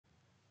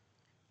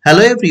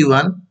Hello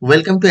everyone,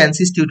 welcome to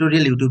Ansys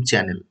Tutorial YouTube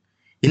channel.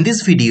 In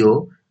this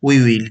video,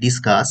 we will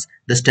discuss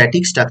the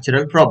static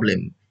structural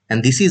problem,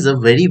 and this is a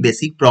very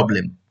basic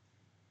problem.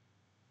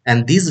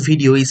 And this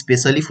video is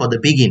specially for the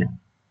beginner.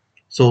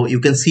 So you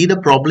can see the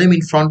problem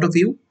in front of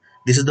you.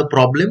 This is the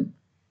problem.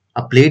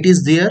 A plate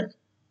is there.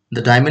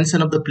 The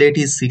dimension of the plate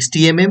is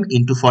 60 mm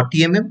into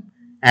 40 mm,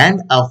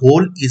 and a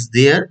hole is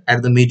there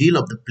at the middle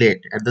of the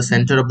plate, at the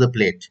center of the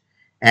plate.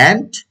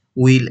 And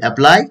we'll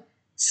apply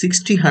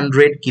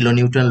 60-100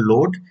 kilonewton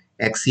load,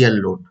 axial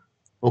load.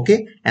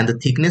 Okay, and the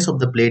thickness of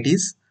the plate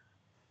is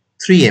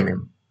 3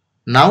 mm.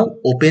 Now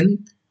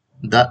open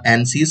the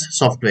Ansys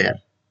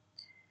software.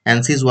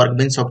 Ansys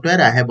Workbench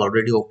software I have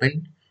already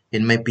opened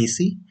in my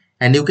PC,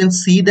 and you can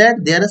see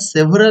that there are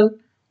several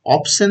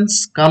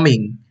options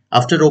coming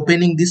after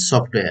opening this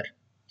software.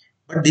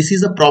 But this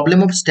is a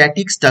problem of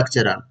static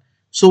structural,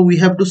 so we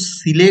have to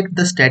select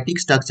the static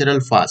structural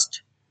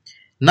first.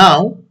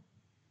 Now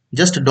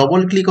just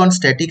double click on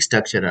static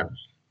structural.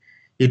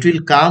 It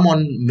will come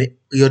on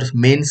your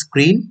main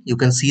screen. You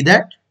can see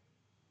that,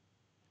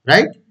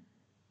 right?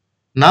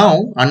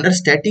 Now under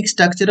static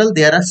structural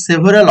there are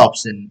several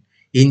options: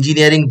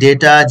 engineering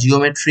data,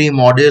 geometry,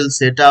 model,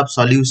 setup,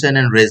 solution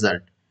and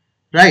result,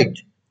 right?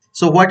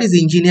 So what is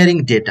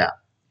engineering data?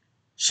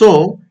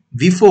 So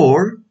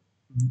before,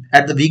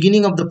 at the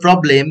beginning of the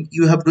problem,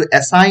 you have to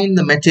assign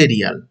the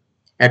material,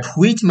 at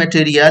which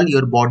material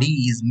your body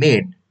is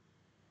made.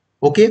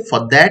 Okay,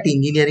 for that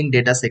engineering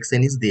data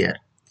section is there.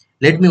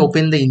 Let me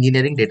open the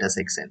engineering data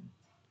section.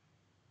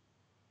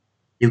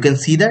 You can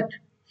see that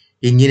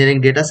engineering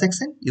data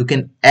section, you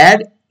can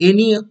add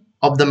any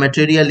of the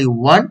material you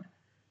want.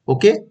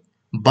 Okay,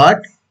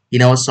 but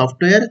in our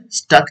software,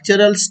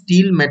 structural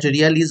steel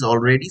material is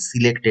already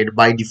selected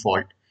by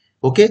default.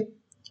 Okay,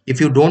 if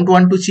you don't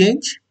want to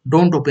change,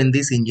 don't open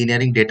this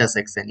engineering data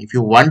section. If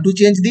you want to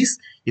change this,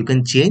 you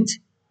can change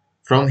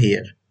from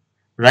here,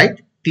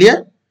 right?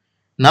 Clear?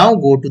 Now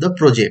go to the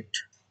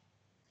project.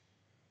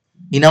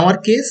 In our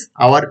case,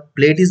 our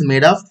plate is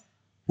made of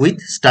with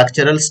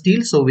structural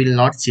steel, so we will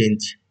not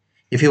change.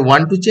 If you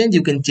want to change,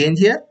 you can change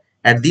here.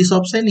 At this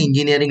option,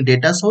 engineering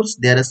data source,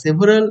 there are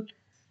several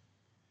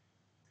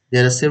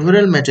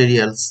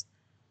materials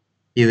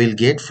you will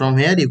get from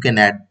here. You can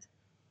add.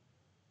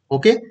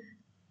 Okay,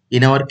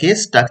 in our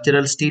case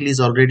structural steel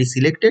is already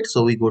selected,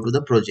 so we go to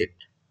the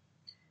project.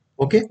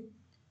 Okay,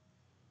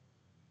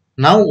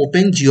 now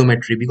open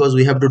geometry, because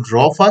we have to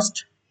draw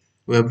first.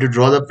 We have to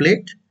draw the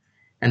plate,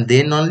 and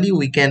then only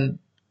we can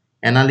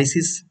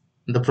analysis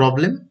the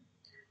problem.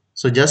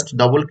 So just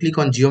double click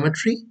on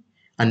geometry.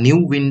 A new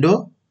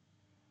window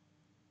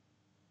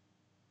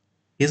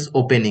is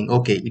opening.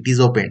 Okay, it is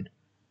opened.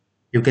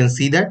 You can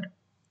see that.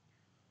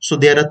 So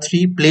there are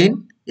three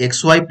plane: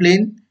 xy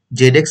plane,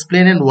 zx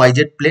plane and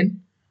yz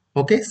plane.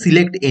 Okay,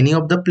 select any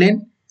of the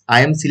plane.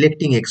 I am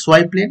selecting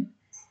xy plane,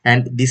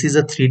 and this is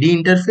a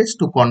 3D interface.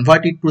 To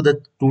convert it to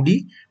the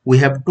 2D, we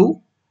have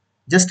to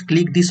just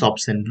click this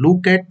option,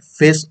 look at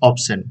face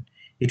option.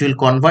 It will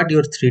convert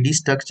your 3D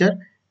structure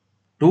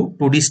to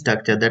 2D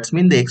structure. That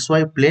means the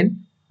xy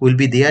plane will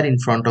be there in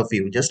front of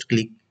you. Just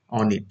click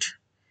on it.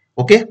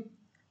 Okay,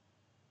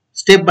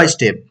 step by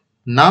step.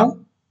 Now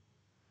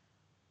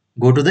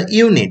go to the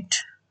unit.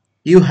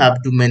 You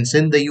have to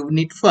mention the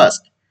unit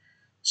first.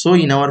 So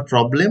in our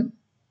problem,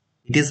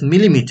 it is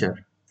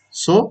millimeter.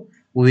 So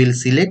we will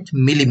select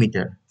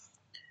millimeter.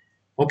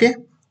 Okay.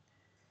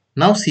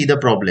 Now see the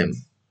problem.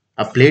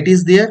 A plate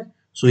is there.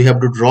 So we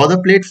have to draw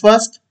the plate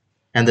first.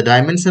 And the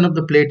dimension of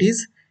the plate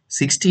is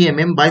 60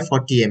 mm by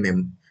 40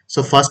 mm.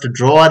 So first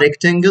draw a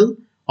rectangle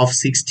of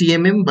 60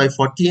 mm by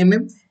 40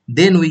 mm.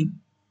 Then we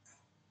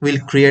will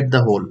create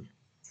the hole.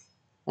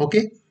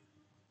 Okay.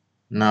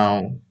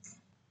 Now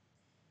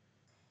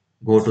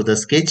go to the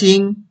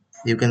sketching.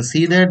 You can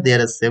see that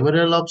there are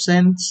several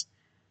options.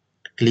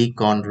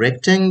 Click on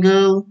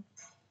rectangle.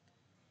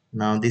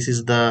 Now this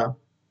is the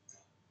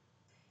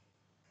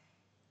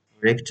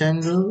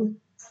rectangle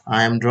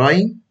I am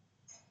drawing.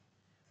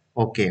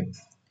 Okay,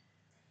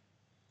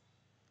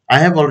 I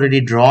have already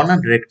drawn a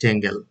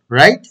rectangle,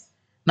 right?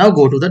 Now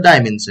go to the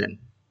dimension.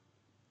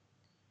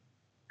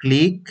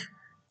 Click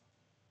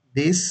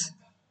this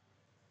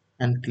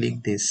and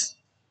click this.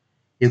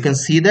 You can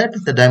see that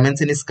the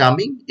dimension is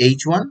coming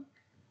h1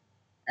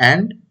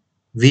 and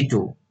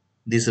v2.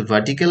 This is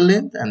vertical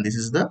length and this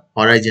is the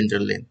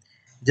horizontal length.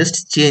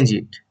 Just change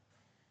it.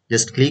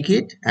 Just click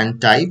it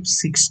and type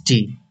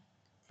 60.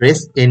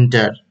 Press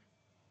enter.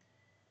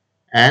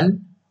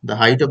 And the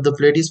height of the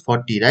plate is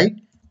 40, right?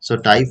 So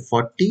type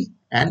 40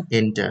 and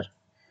enter.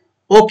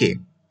 Okay,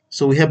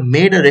 so we have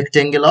made a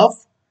rectangle of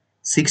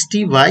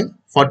 60 by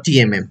 40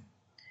 mm,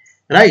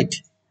 right?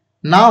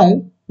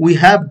 Now we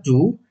have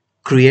to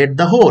create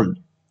the hole.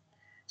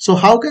 So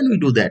how can we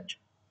do that?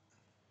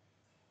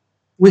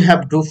 We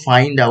have to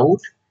find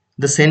out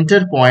the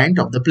center point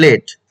of the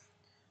plate.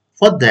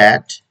 For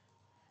that,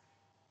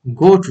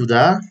 go to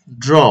the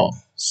draw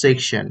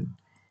section,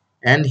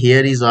 and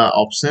here is our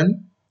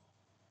option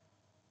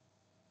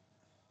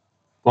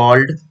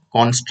called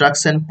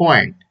construction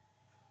point.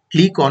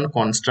 click on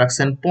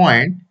construction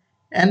point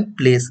and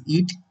place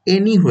it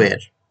anywhere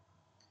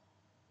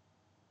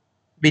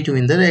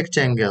between the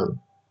rectangle.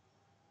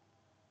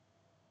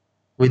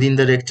 Within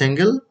the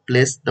rectangle,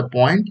 place the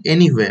point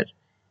anywhere.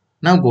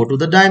 Now go to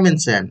the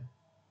dimension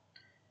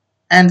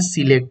and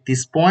select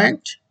this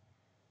point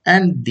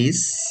and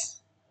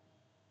this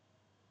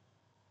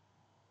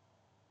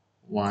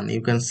one.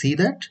 You can see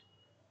that,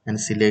 and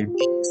select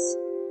this.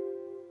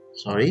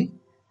 Sorry.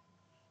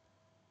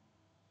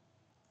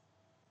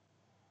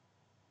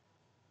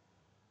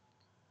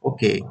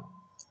 Okay.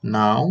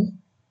 Now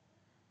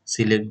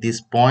select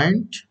this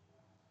point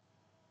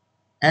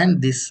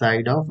and this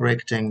side of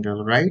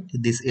rectangle, right?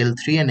 This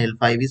L3 and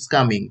L5 is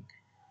coming.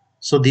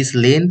 So this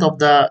length of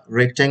the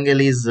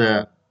rectangle is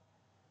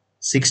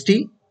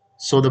 60.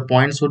 So the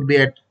points would be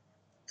at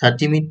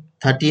 30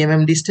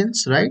 mm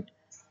distance, right?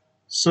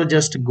 So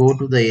just go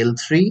to the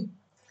L3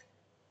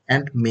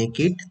 and make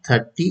it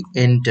 30,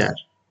 enter.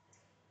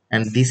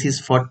 And this is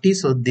 40,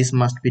 so this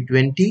must be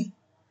 20.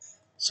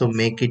 So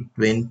make it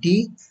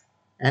 20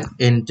 and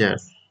enter.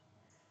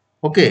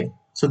 Okay,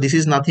 so this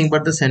is nothing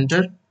but the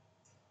center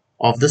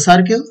of the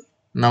circle.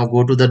 Now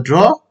go to the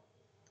draw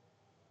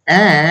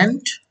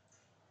and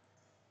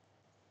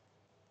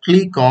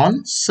click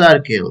on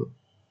circle,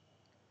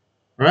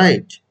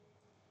 right?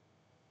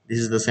 This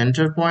is the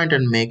center point,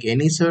 and make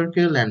any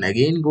circle, and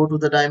again go to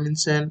the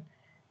dimension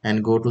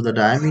and go to the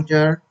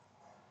diameter,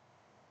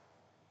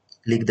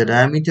 click the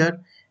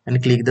diameter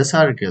and click the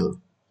circle.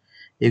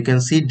 You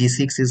can see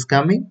D6 is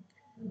coming.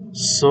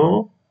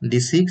 So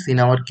D6, in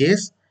our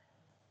case,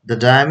 the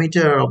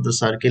diameter of the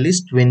circle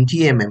is 20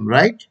 mm,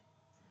 right?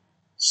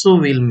 So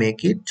we'll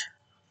make it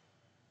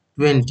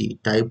 20,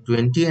 type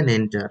 20 and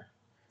enter.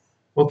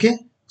 Okay,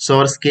 so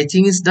our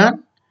sketching is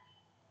done.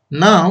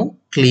 Now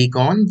click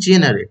on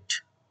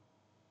generate.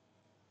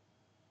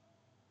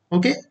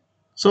 Okay,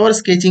 so our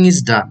sketching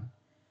is done,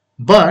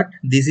 but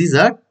this is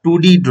a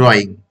 2D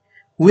drawing.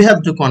 We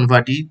have to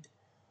convert it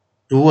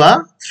to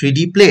a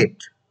 3D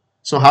plate.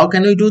 So how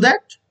can we do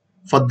that?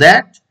 For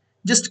that,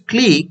 just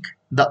click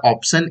the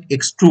option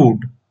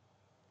extrude.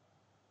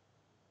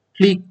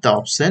 Click the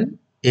option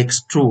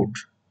extrude,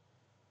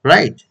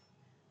 right?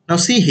 Now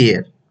see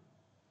here,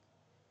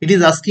 it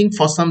is asking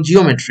for some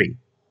geometry.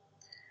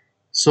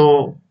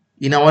 So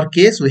in our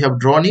case, we have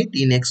drawn it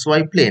in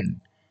XY plane.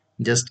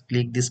 Just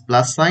click this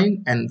plus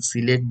sign and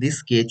select this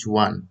sketch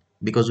 1,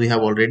 because we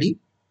have already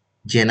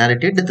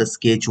generated the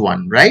sketch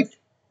 1, right?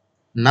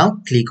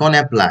 Now click on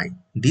apply.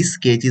 This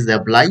sketch is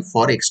applied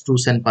for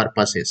extrusion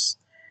purposes,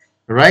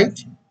 right?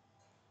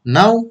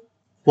 Now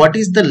what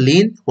is the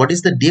length, what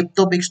is the depth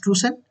of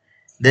extrusion?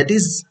 That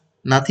is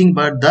nothing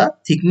but the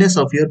thickness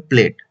of your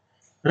plate,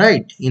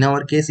 right? In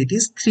our case it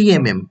is 3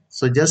 mm.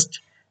 So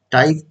just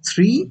type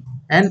 3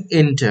 and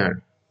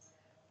enter.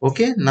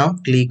 Okay, now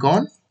click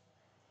on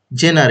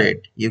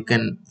generate. You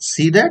can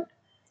see that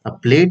a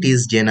plate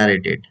is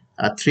generated,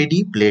 a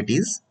 3D plate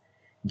is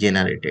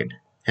generated,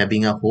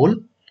 having a hole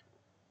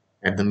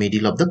at the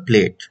middle of the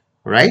plate,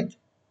 right?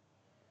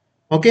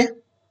 Okay,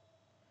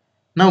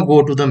 now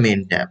go to the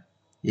main tab.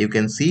 You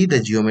can see the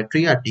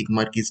geometry, a tick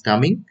mark is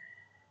coming.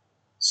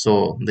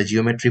 So the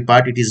geometry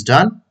part, it is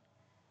done.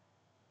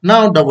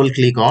 Now double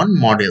click on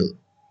model.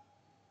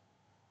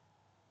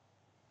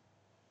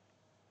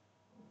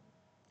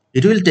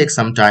 It will take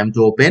some time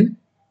to open.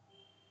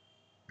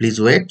 Please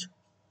wait.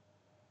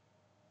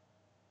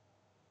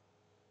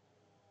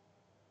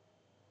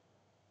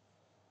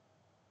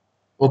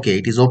 Okay,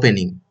 it is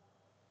opening.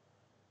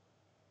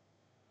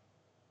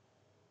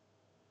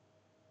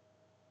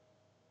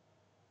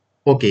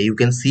 Okay, you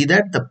can see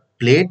that the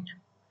plate,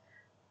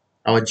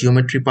 our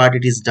geometry part,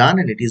 it is done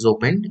and it is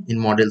opened in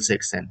model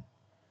section.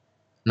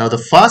 Now the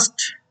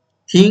first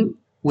thing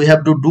we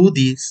have to do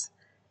this,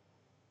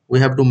 we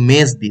have to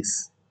mesh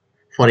this.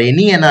 For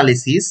any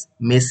analysis,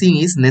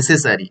 meshing is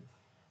necessary.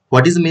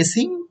 What is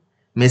meshing?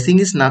 Meshing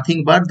is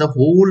nothing but the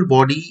whole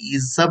body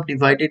is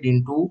subdivided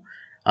into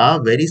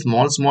a very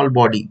small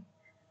body.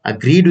 A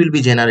grid will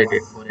be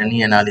generated for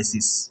any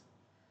analysis.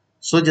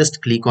 So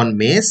just click on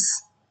mesh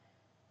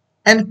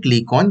and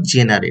click on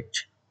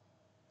generate.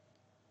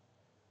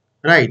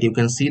 Right, you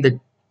can see the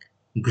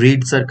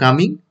grids are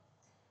coming.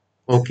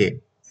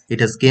 Okay, it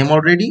has came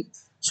already.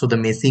 So the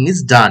meshing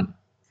is done,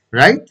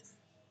 right?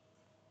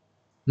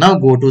 Now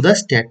go to the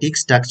static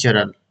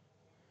structural.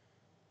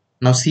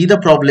 Now see the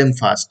problem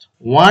first.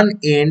 One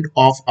end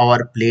of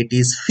our plate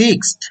is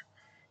fixed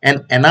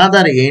and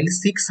another end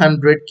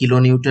 600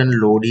 kilonewton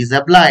load is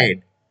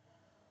applied.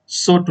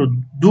 So to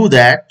do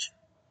that,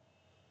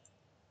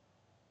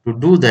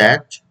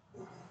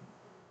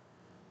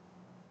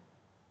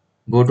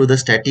 go to the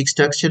static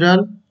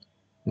structural,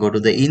 go to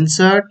the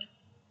insert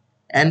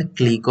and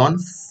click on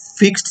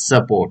fixed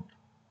support.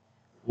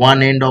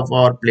 One end of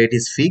our plate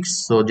is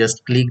fixed, so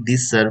just click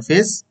this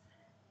surface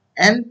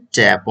and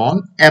tap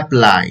on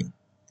apply.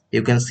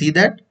 You can see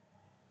that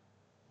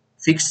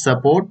fixed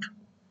support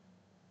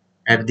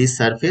at this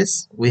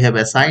surface, we have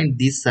assigned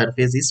this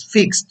surface is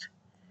fixed,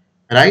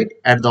 right?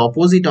 At the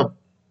opposite of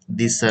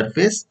this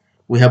surface,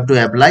 we have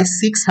to apply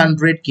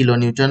 600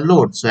 kilonewton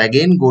load. So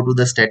again go to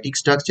the static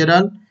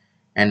structural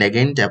and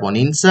again tap on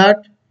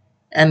insert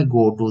and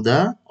go to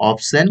the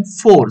option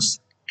force.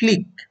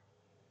 Click.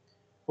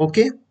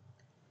 Okay.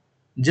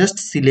 Just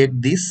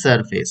select this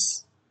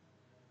surface.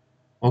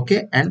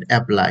 Okay, and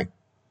apply.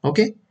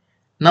 Okay.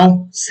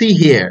 Now see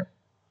here.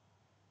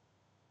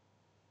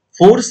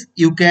 Force,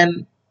 you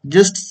can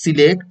just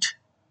select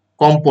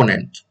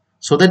component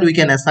so that we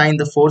can assign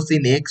the force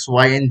in X,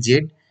 Y and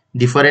Z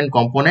different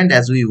component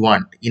as we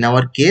want. In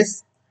our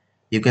case,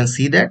 you can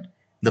see that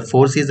the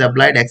force is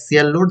applied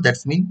axial load, that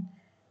means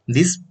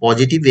this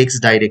positive X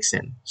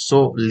direction.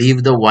 So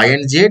leave the Y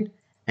and Z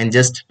and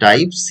just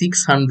type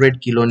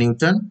 600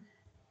 kilonewton.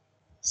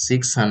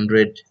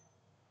 600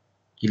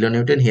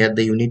 kilonewton, here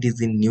the unit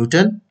is in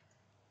Newton,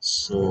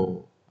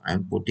 so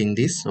I'm putting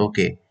this.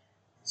 Okay,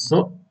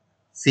 so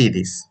see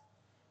this.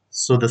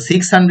 So the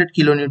 600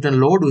 kilonewton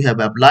load we have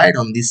applied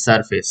on this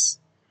surface,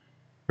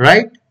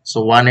 right?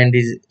 So one end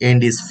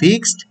is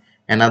fixed,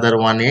 another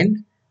one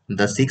end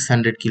the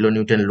 600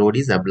 kilonewton load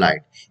is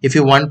applied. If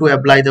you want to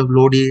apply the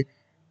load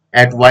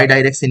at Y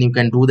direction, you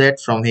can do that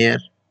from here.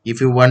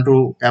 If you want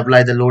to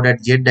apply the load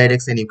at Z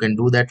direction, you can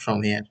do that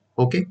from here.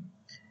 Okay.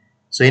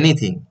 So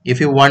anything. If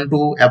you want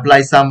to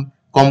apply some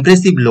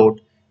compressive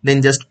load,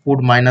 then just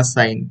put minus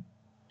sign.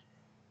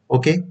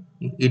 Okay.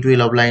 It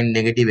will apply in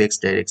negative X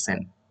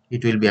direction.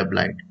 It will be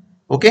applied.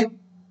 Okay.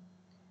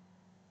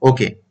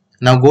 Okay.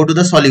 Now go to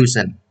the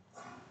solution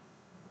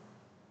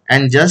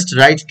and just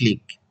right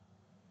click,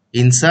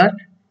 insert,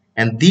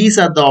 and these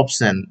are the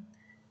option.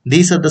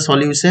 These are the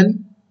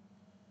solution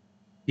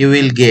you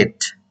will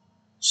get.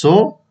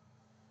 So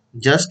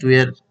just we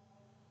are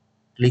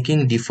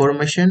clicking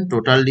deformation,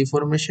 total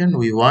deformation.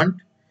 We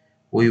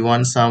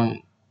want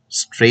some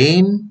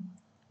strain,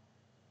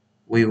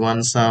 we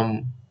want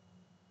some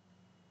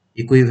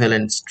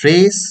equivalent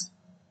stress.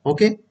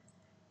 Okay,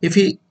 if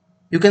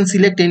you can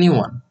select any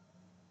one.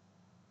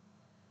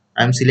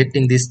 I'm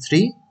selecting these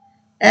three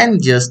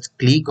and just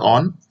click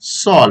on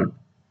solve.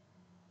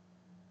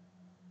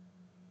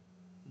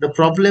 The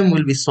problem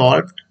will be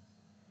solved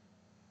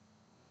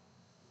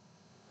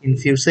in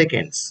few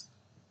seconds.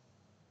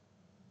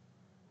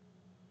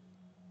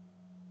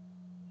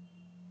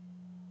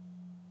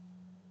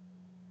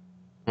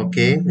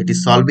 Okay, it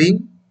is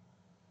solving.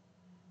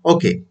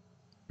 Okay,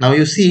 now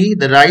you see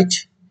the right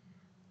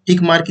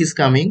tick mark is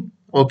coming.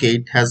 Okay,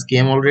 it has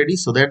came already,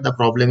 so that the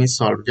problem is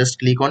solved. Just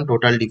click on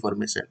total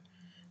deformation.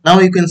 Now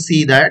you can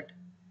see that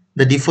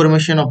the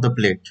deformation of the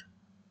plate.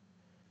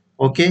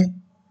 Okay,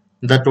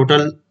 the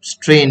total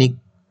strain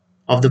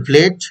of the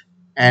plate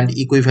and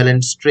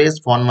equivalent stress,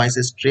 von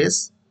Mises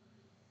stress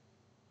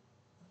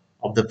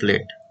of the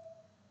plate.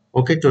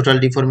 Okay, total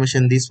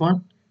deformation, this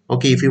one.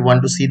 Okay, if you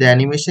want to see the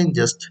animation,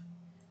 just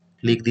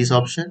click this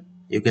option.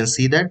 You can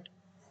see that.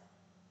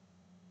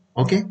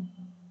 Okay,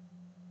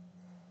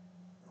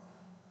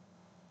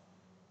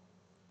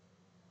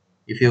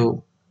 if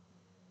you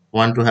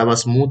want to have a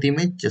smooth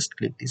image, just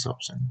click this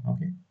option.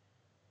 Okay,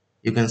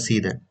 you can see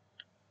that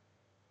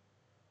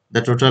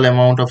the total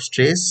amount of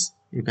stress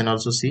you can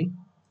also see.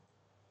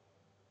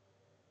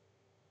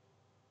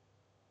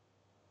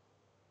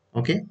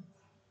 Okay,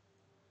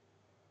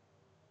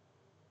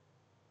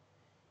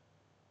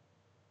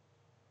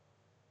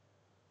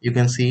 you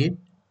can see it,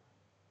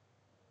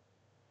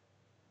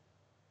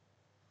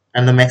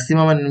 and the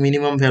maximum and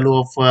minimum value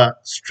of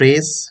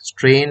stress,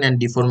 strain and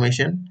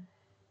deformation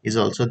is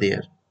also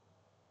there.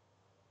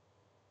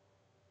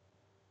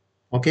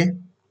 Okay,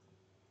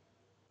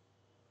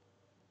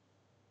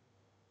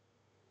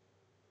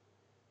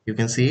 you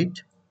can see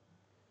it.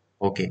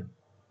 Okay,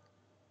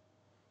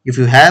 if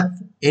you have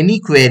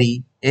any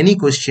query, any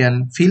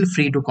question, feel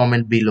free to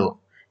comment below.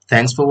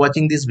 Thanks for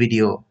watching this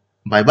video.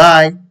 Bye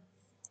bye.